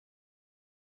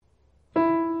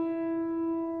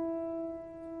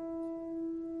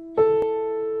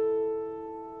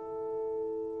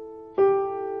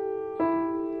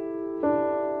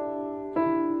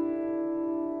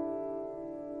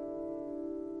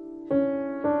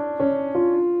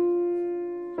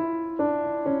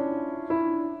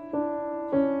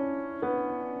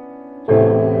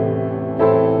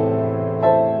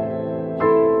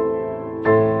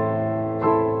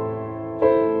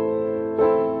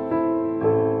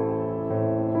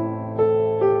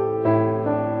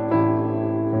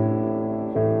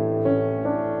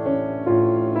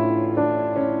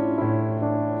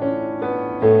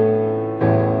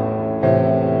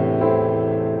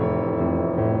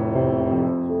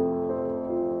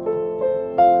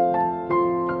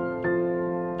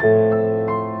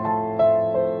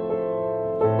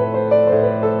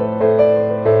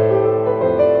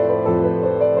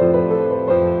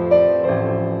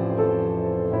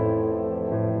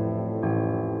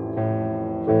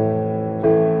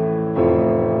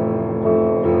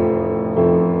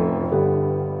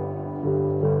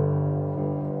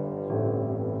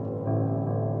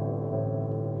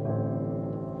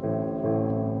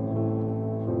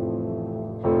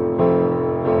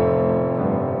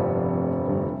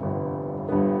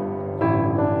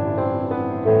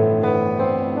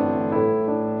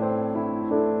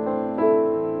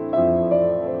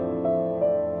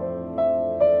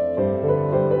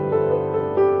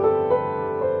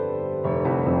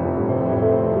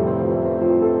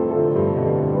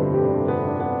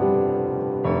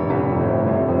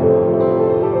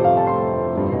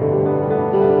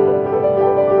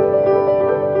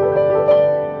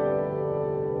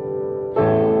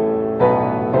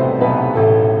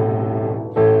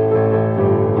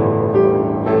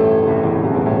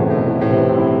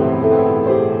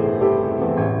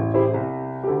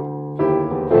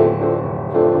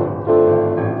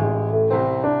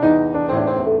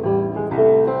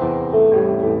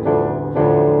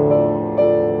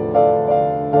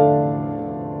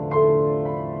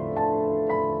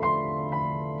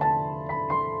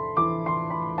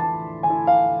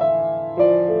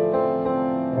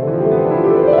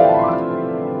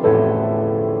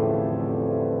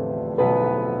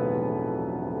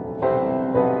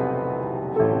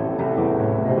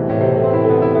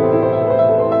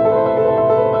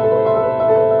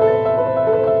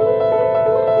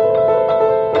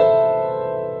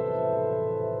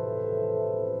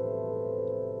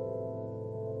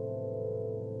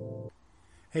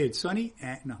it's Sonny,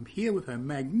 and I'm here with a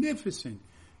magnificent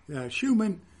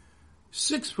Schumann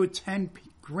 6'10"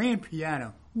 grand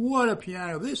piano. What a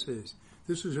piano this is.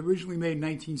 This was originally made in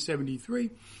 1973.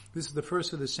 This is the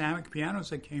first of the Samick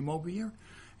pianos that came over here.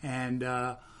 And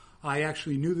I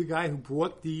actually knew the guy who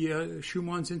brought the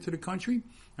Schumanns into the country.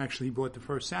 Actually, he brought the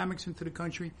first Samicks into the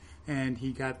country, and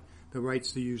he got the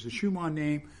rights to use the Schumann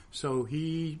name. So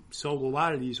he sold a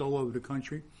lot of these all over the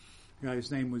country.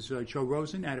 His name was Joe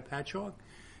Rosen out of Patchogue.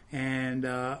 And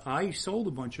I sold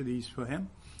a bunch of these for him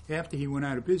after he went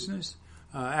out of business.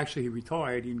 Actually, he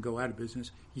retired. He didn't go out of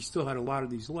business. He still had a lot of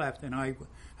these left, and I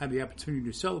had the opportunity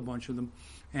to sell a bunch of them.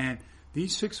 And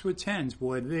these 6'10s,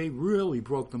 boy, they really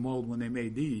broke the mold when they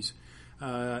made these.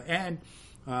 As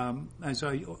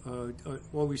I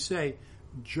always say,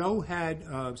 Joe had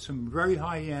some very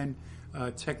high-end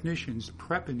technicians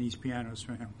prepping these pianos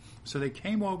for him. So they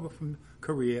came over from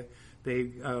Korea.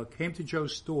 They came to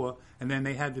Joe's store, and then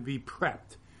they had to be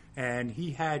prepped. And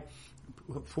he had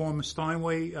former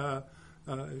Steinway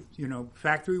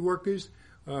factory workers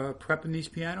prepping these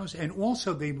pianos, and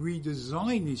also they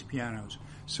redesigned these pianos.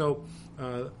 So,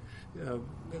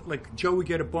 like Joe would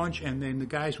get a bunch, and then the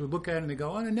guys would look at it and they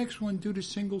go, "Oh, the next one, do the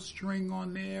single string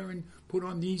on there, and put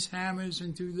on these hammers,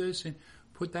 and do this, and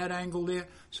put that angle there."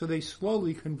 So they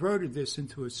slowly converted this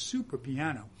into a super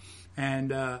piano,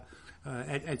 and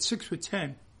at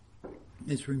 6'10",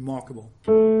 it's remarkable.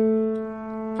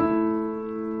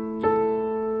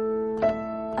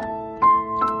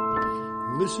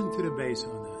 Listen to the bass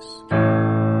on this.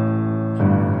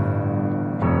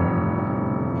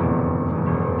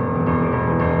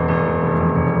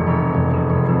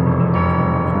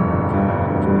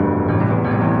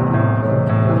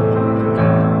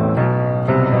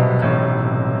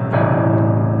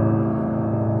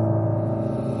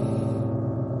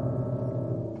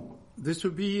 This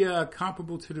would be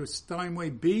comparable to the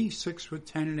Steinway B,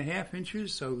 6'10.5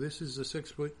 inches. So this is a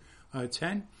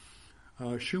 6'10".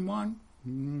 Schumann.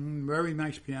 Very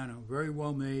nice piano, very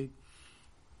well made.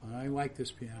 I like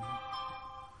this piano.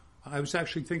 I was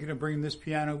actually thinking of bringing this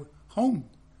piano home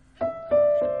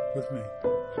with me.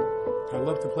 I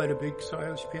love to play the big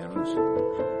stylish pianos.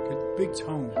 Get big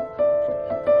tone.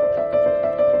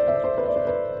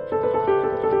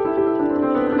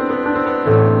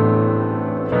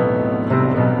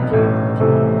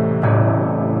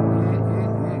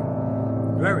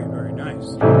 Very, very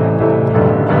nice.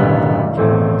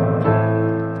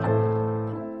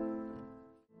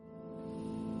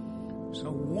 So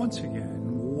once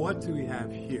again, what do we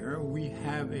have here? We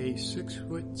have a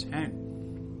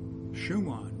 6'10"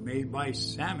 Schumann made by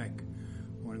Samick,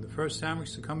 one of the first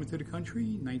Samicks to come into the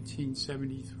country,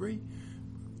 1973.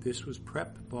 This was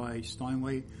prepped by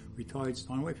retired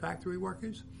Steinway factory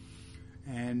workers,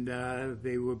 and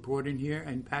they were brought in here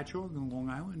in Patchogue on Long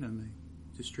Island, and they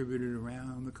distributed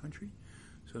around the country.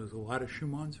 So there's a lot of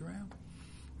Schumanns around.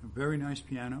 A very nice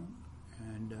piano,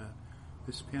 and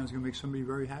this piano's going to make somebody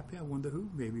very happy. I wonder who.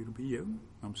 Maybe it'll be you.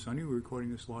 I'm Sonny. We're recording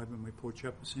this live in my Port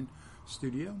Jefferson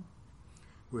studio,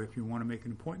 where if you want to make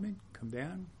an appointment, come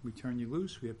down. We turn you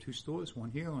loose. We have 2 stores,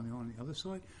 one here, on the other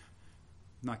side.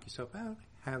 Knock yourself out.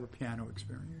 Have a piano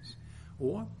experience.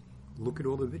 Or look at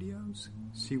all the videos.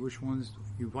 See which ones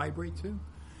you vibrate to.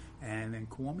 And then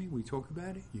call me. We talk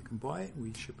about it. You can buy it.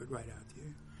 We ship it right out to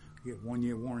you. You get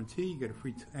 1-year warranty. You get a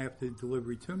free after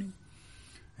delivery tuning.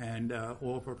 And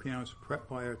all of our pianos are prepped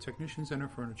by our technicians and our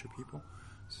furniture people.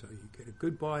 So you get a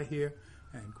good buy here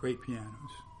and great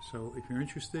pianos. So if you're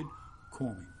interested,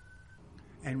 call me.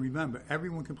 And remember,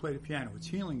 everyone can play the piano. It's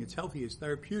healing, it's healthy, it's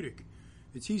therapeutic.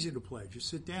 It's easy to play. Just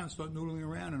sit down, start noodling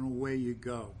around, and away you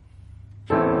go.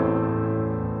 I'm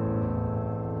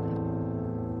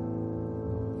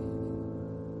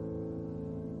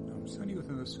Sonny with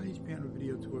another Sonny's Piano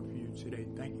video tour for you today.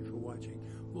 Thank you for watching.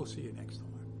 We'll see you next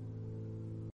time.